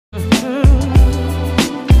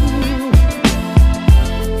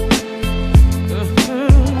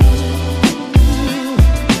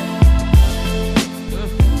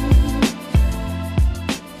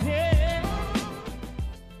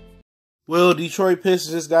Yo, Detroit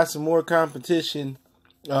Pistons just got some more competition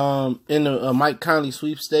in the Mike Conley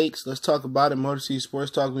Sweepstakes. Let's talk about it. Motor City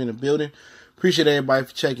Sports Talk, we in the building. Appreciate everybody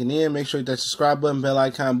for checking in. Make sure you hit that subscribe button, bell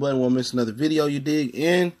icon button. Won't miss another video. You dig?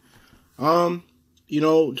 And Toronto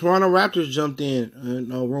Raptors jumped in.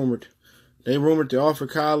 Rumored. They rumored to offer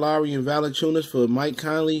Kyle Lowry and Valanciunas for Mike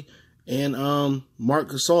Conley and Marc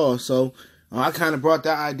Gasol. So I kind of brought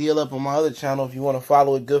that idea up on my other channel. If you want to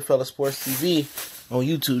follow it, Goodfella Sports TV on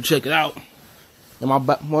YouTube, check it out. And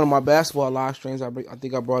one of my basketball live streams, I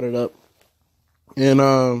think I brought it up. And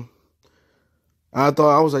I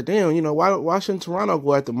was like, damn, why shouldn't Toronto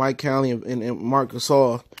go after Mike Conley and Marc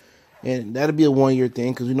Gasol? And that'll be a one-year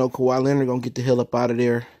thing because we know Kawhi Leonard gonna get the hell up out of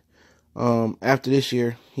there after this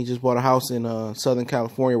year. He just bought a house in Southern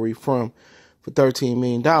California, where he's from, for $13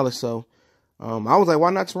 million. So I was like,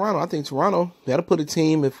 why not Toronto? I think Toronto, that'll put a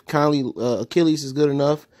team if Conley Achilles is good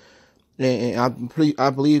enough. And I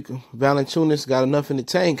believe Valanciunas got enough in the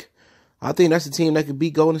tank. I think that's a team that could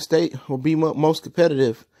beat Golden State or be most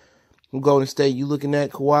competitive. From Golden State, you looking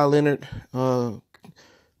at Kawhi Leonard,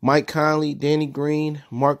 Mike Conley, Danny Green,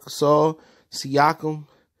 Marc Gasol, Siakam,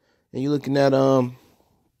 and you're looking at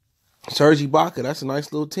Serge Ibaka. That's a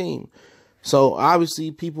nice little team. So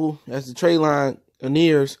obviously, people, as the trade line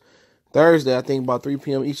nears Thursday, I think about 3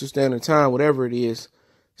 p.m. Eastern Standard Time, whatever it is,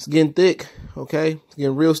 it's getting thick. Okay, it's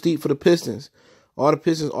getting real steep for the Pistons. All the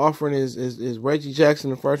Pistons offering is Reggie Jackson,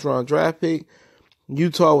 the first-round draft pick.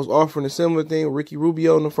 Utah was offering a similar thing, Ricky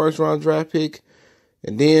Rubio in the first-round draft pick.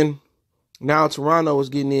 And then now Toronto is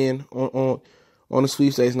getting in on the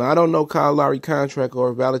sweepstakes. Now, I don't know Kyle Lowry contract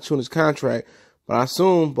or Valanciunas contract, but I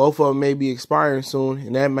assume both of them may be expiring soon,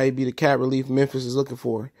 and that may be the cap relief Memphis is looking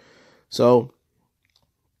for. So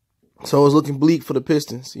it's looking bleak for the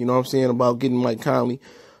Pistons, you know what I'm saying, about getting Mike Conley.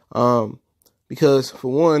 Because,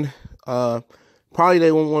 for one, probably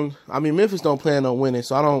they won't want. I mean, Memphis don't plan on winning,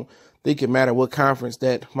 so I don't think it matters what conference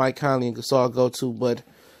that Mike Conley and Gasol go to. But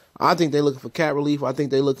I think they're looking for cap relief. I think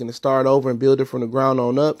they're looking to start over and build it from the ground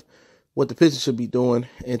on up, what the Pistons should be doing.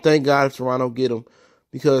 And thank God if Toronto get them,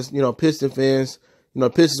 because, Piston fans,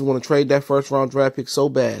 Pistons want to trade that first-round draft pick so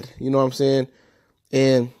bad. You know what I'm saying?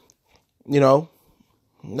 And,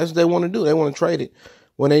 that's what they want to do. They want to trade it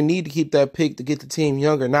when they need to keep that pick to get the team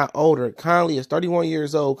younger, not older. Conley is 31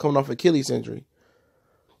 years old, coming off Achilles injury.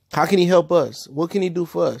 How can he help us? What can he do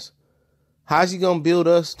for us? How's he going to build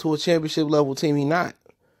us to a championship-level team? He not.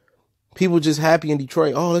 People just happy in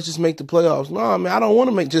Detroit. Oh, let's just make the playoffs. No, man, I don't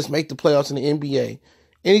want to just make the playoffs in the NBA.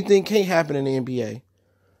 Anything can't happen in the NBA.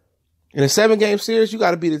 In a 7-game series, you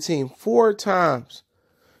got to beat the team 4 times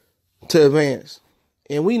to advance.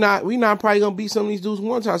 And we not probably going to beat some of these dudes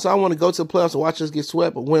one time. So I want to go to the playoffs and watch us get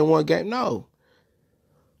swept or win one game. No.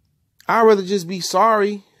 I'd rather just be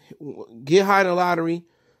sorry, get high in the lottery,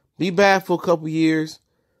 be bad for a couple years,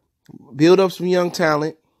 build up some young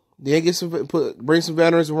talent, then bring some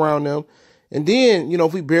veterans around them. And then,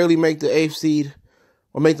 if we barely make the 8th seed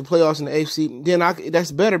or make the playoffs in the 8th seed, then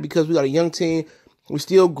that's better because we got a young team. We're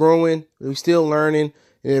still growing. We're still learning.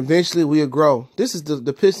 And eventually we'll grow. This is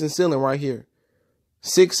the Pistons ceiling right here.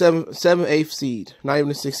 6, 7, 8th seed. Not even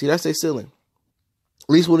the 6th seed. That's their ceiling. At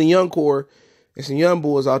least with a young core and some young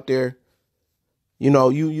boys out there,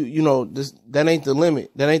 that ain't the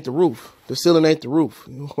limit. That ain't the roof. The ceiling ain't the roof.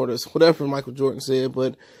 Or whatever Michael Jordan said.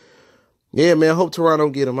 But yeah, man, I hope Toronto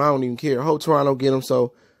get him. I don't even care. I hope Toronto get him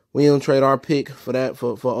so we don't trade our pick for that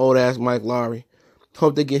for old ass Mike Lowry.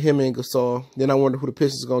 Hope they get him and Gasol. Then I wonder who the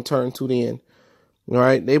Pistons are gonna turn to then. All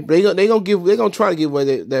right, they gonna try to give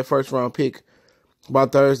away that first round pick by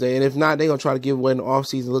Thursday, and if not, they gonna try to give away in the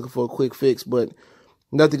offseason looking for a quick fix. But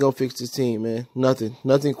nothing gonna fix this team, man.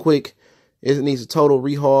 Nothing quick. It needs a total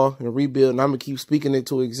rehaul and a rebuild, and I'm gonna keep speaking it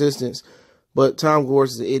to existence. But Tom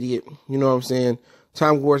Gores is an idiot. You know what I'm saying?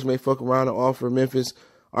 Tom Gores may fuck around and offer Memphis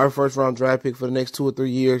our first-round draft pick for the next 2 or 3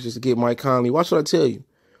 years just to get Mike Conley. Watch what I tell you.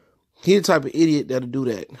 He's the type of idiot that'll do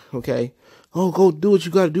that, okay? Oh, go do what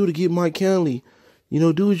you got to do to get Mike Conley.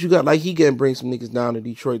 Do what you got. Like, he can bring some niggas down to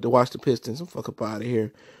Detroit to watch the Pistons. I'm fuck up out of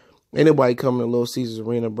here. Ain't nobody coming to Little Caesars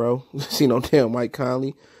Arena, bro. See no damn Mike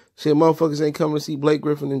Conley. Shit, motherfuckers ain't coming to see Blake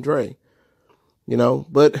Griffin and Dre.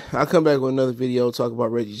 But I'll come back with another video, talk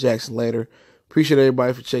about Reggie Jackson later. Appreciate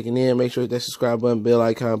everybody for checking in. Make sure you hit that subscribe button, bell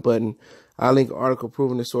icon button. I link an article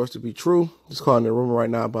proving the source to be true. Just calling the rumor right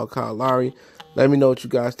now about Kyle Lowry. Let me know what you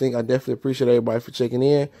guys think. I definitely appreciate everybody for checking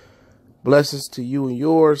in. Blessings to you and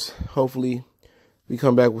yours. Hopefully, we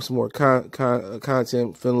come back with some more content,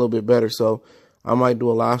 feeling a little bit better. So I might do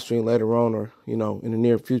a live stream later on or, in the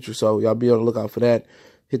near future. So y'all be on the lookout for that.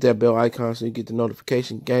 Hit that bell icon so you get the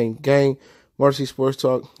notification. Gang. Motor City Sports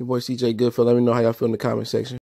Talk. Your boy CJ Goodfella. Let me know how y'all feel in the comment section.